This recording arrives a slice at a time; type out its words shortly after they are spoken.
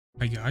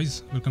Hi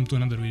guys, welcome to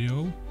another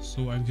video.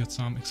 So I've got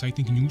some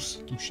exciting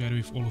news to share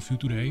with all of you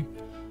today.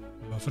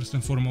 First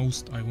and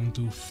foremost, I want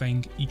to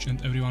thank each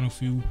and every one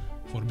of you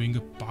for being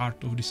a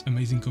part of this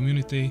amazing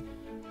community.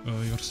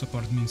 Your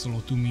support means a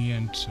lot to me,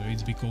 and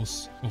it's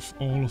because of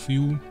all of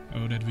you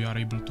that we are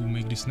able to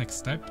make this next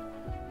step.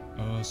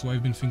 So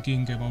I've been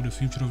thinking about the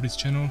future of this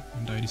channel,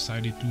 and I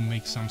decided to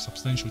make some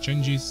substantial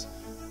changes.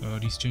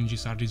 These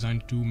changes are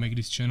designed to make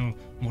this channel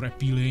more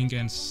appealing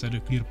and set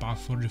a clear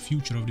path for the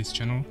future of this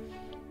channel.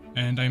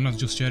 And I'm not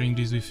just sharing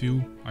this with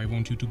you, I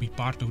want you to be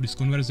part of this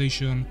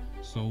conversation,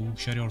 so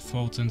share your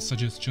thoughts and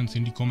suggestions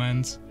in the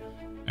comments,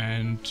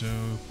 and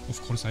of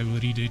course I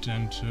will read it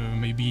and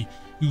maybe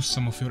use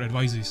some of your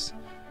advices.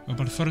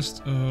 But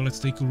first, let's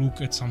take a look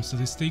at some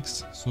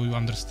statistics, so you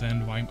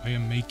understand why I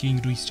am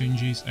making these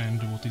changes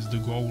and what is the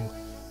goal.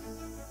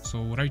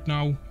 So right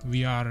now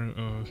we are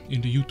in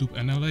the YouTube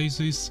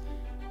analysis,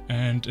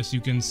 and as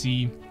you can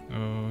see,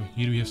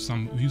 here we have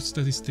some view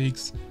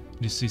statistics.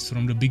 This is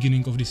from the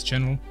beginning of this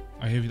channel.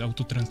 I have it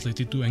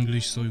auto-translated to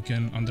English so you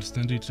can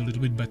understand it a little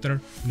bit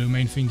better. The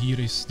main thing here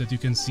is that you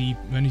can see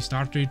when we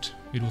started,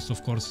 it was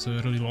of course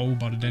really low,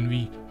 but then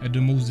we had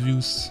the most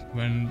views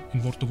when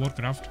in World of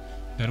Warcraft.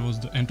 There was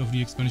the end of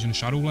the expansion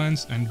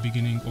Shadowlands and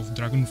beginning of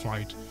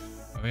Dragonflight,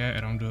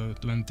 around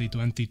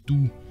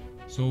 2022.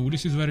 So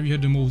this is where we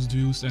had the most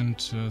views,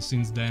 and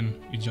since then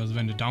it just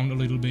went down a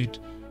little bit.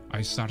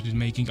 I started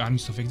making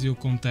Armies of Exigo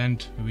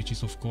content, which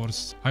is of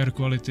course higher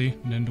quality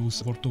than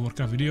those World of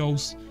Warcraft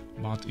videos,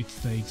 but it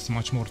takes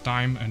much more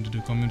time and the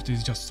community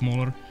is just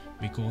smaller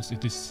because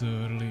it is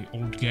a really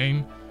old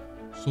game.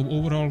 So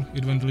overall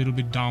it went a little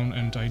bit down,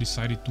 and I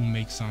decided to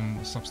make some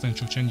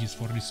substantial changes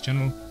for this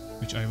channel,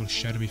 which I will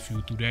share with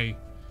you today.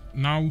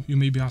 Now you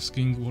may be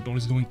asking what all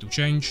is going to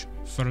change.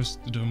 First,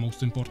 the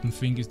most important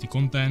thing is the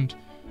content.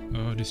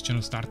 This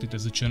channel started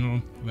as a channel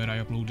where I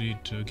uploaded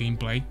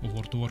gameplay of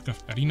World of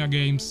Warcraft arena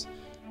games,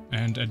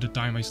 and at the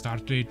time I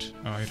started,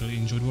 I really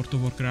enjoyed World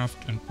of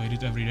Warcraft and played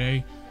it every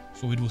day,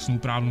 so it was no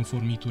problem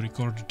for me to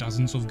record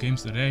dozens of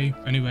games a day.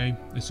 Anyway,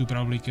 as you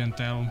probably can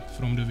tell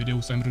from the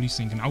videos I'm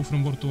releasing now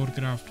from World of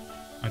Warcraft,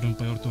 I don't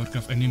play World of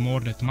Warcraft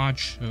anymore that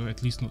much,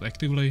 at least not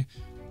actively,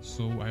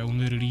 so I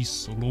only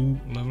release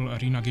low-level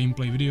arena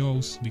gameplay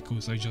videos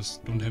because I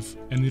just don't have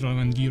any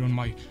relevant gear on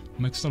my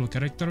max level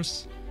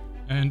characters.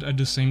 And at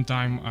the same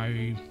time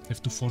I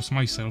have to force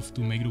myself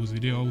to make those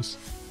videos,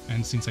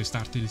 and since I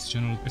started this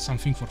channel as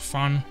something for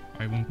fun,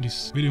 I want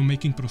this video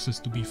making process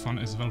to be fun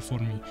as well for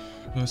me.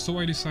 So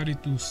I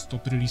decided to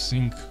stop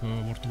releasing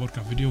World of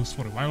Warcraft videos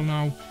for a while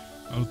now.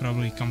 I'll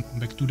probably come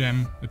back to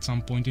them at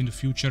some point in the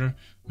future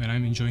when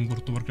I'm enjoying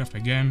World of Warcraft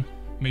again.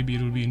 Maybe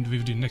it will be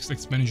with the next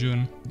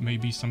expansion,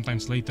 maybe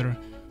sometimes later,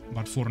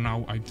 but for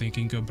now I'm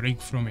taking a break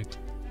from it.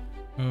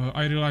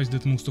 I realized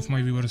that most of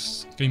my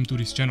viewers came to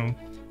this channel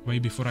way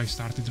before I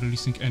started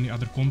releasing any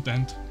other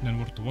content than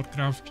World of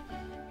Warcraft,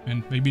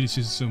 and maybe this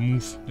is a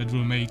move that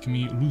will make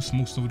me lose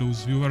most of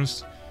those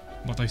viewers,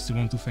 but I still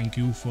want to thank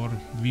you for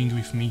being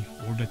with me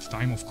all that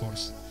time, of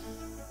course.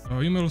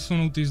 You may also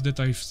notice that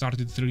I've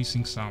started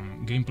releasing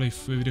some gameplay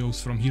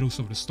videos from Heroes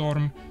of the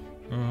Storm.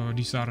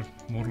 These are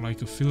more like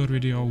filler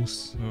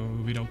videos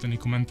without any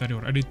commentary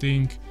or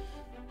editing.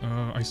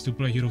 I still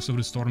play Heroes of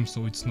the Storm,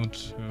 so it's not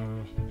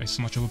as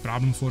much of a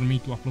problem for me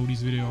to upload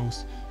these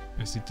videos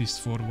as it is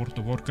for World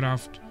of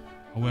Warcraft.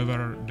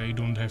 However, they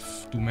don't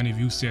have too many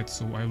views yet,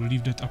 so I will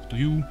leave that up to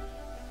you.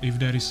 If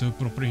there is a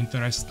proper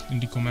interest in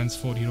the comments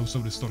for Heroes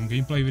of the Storm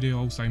gameplay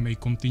videos, I may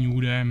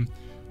continue them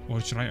or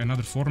try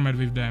another format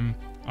with them.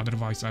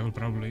 Otherwise, I will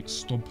probably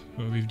stop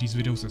with these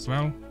videos as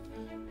well.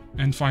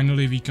 And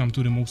finally, we come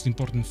to the most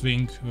important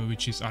thing,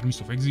 which is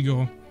Armies of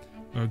Exigo,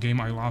 a game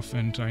I love,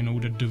 and I know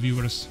that the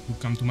viewers who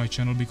come to my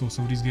channel because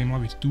of this game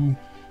love it too.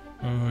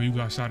 You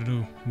guys are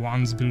the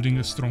ones building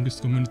the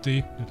strongest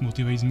community that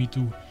motivates me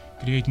to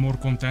create more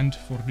content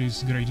for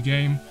this great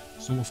game,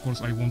 so of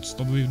course I won't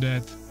stop with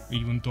that,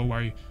 even though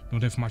I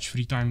don't have much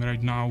free time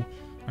right now.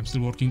 I'm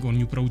still working on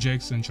new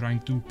projects and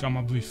trying to come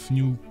up with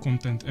new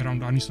content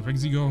around Armies of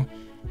Exigo,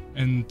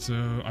 and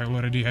I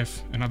already have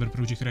another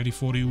project ready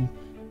for you,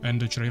 and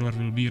the trailer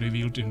will be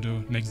revealed in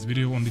the next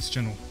video on this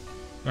channel.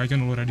 I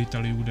can already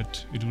tell you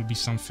that it will be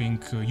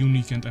something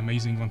unique and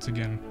amazing once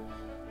again.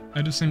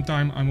 At the same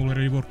time, I'm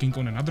already working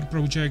on another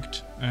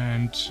project,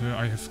 and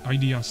I have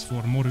ideas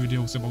for more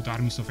videos about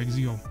Armies of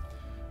Exigo.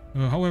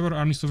 However,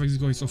 Armies of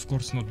Exigo is of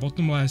course not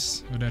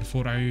bottomless,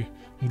 therefore I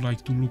would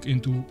like to look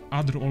into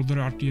other older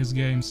RTS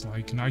games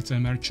like Knights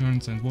and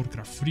Merchants and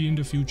Warcraft 3 in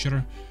the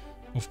future.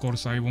 Of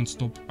course, I won't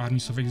stop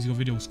Armies of Exigo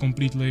videos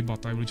completely,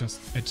 but I will just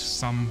add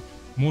some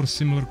more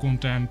similar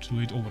content to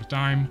it over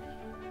time.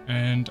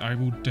 And I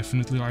would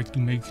definitely like to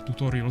make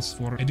tutorials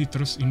for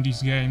editors in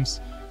these games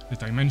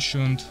that I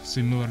mentioned,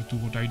 similar to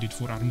what I did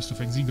for Armies of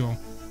Exigo,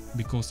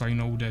 because I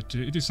know that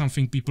it is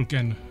something people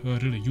can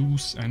really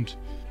use, and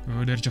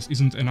there just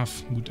isn't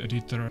enough good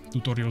editor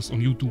tutorials on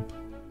YouTube.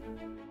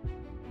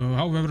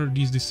 However,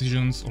 these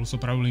decisions also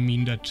probably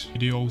mean that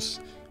videos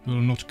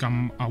will not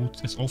come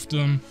out as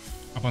often.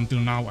 Up until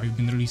now I've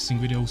been releasing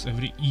videos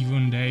every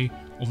even day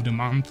of the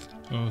month,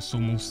 so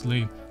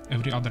mostly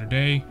every other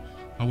day.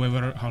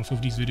 However, half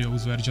of these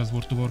videos were just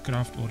World of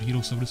Warcraft or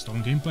Heroes of the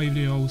Storm gameplay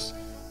videos,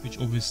 which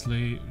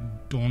obviously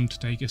don't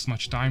take as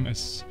much time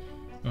as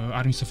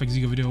Armies of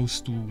Exigo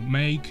videos to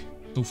make.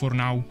 So for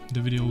now, the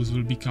videos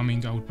will be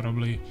coming out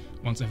probably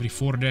once every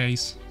 4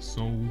 days,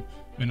 so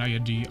when I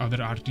add the other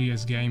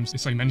RTS games,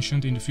 as I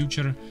mentioned, in the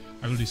future,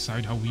 I will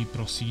decide how we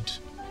proceed.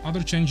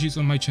 Other changes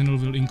on my channel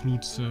will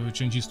include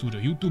changes to the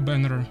YouTube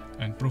banner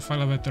and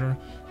profile avatar,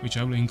 which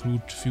I will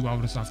include a few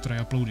hours after I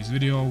upload this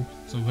video,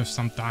 so you have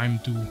some time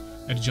to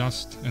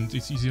adjust and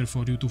it's easier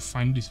for you to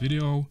find this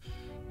video.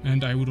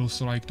 And I would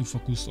also like to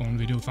focus on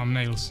video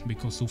thumbnails,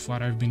 because so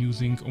far I've been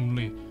using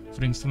only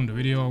frames from the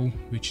video,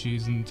 which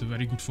isn't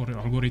very good for the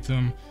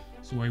algorithm,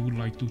 so I would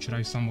like to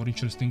try some more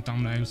interesting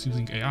thumbnails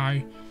using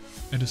AI.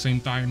 At the same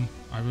time,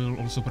 I will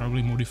also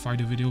probably modify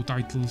the video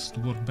titles to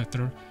work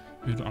better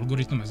with the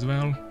algorithm as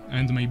well,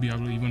 and maybe I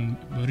will even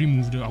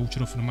remove the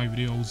outro from my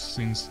videos,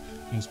 since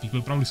most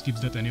people probably skip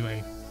that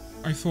anyway.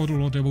 I thought a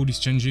lot about these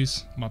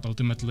changes, but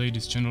ultimately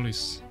this channel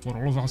is for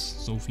all of us,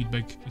 so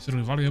feedback is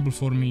really valuable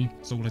for me.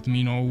 So let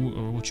me know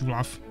what you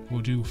love,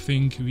 what you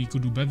think we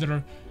could do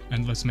better,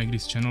 and let's make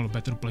this channel a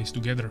better place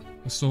together.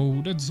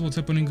 So that's what's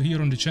happening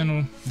here on the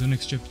channel. The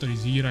next chapter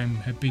is here. I'm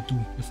happy to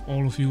have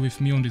all of you with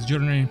me on this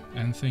journey,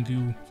 and thank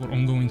you for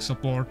ongoing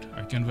support.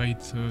 I can't wait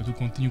to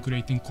continue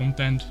creating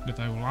content that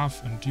I will love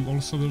and you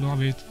also will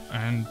love it,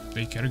 and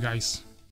take care guys.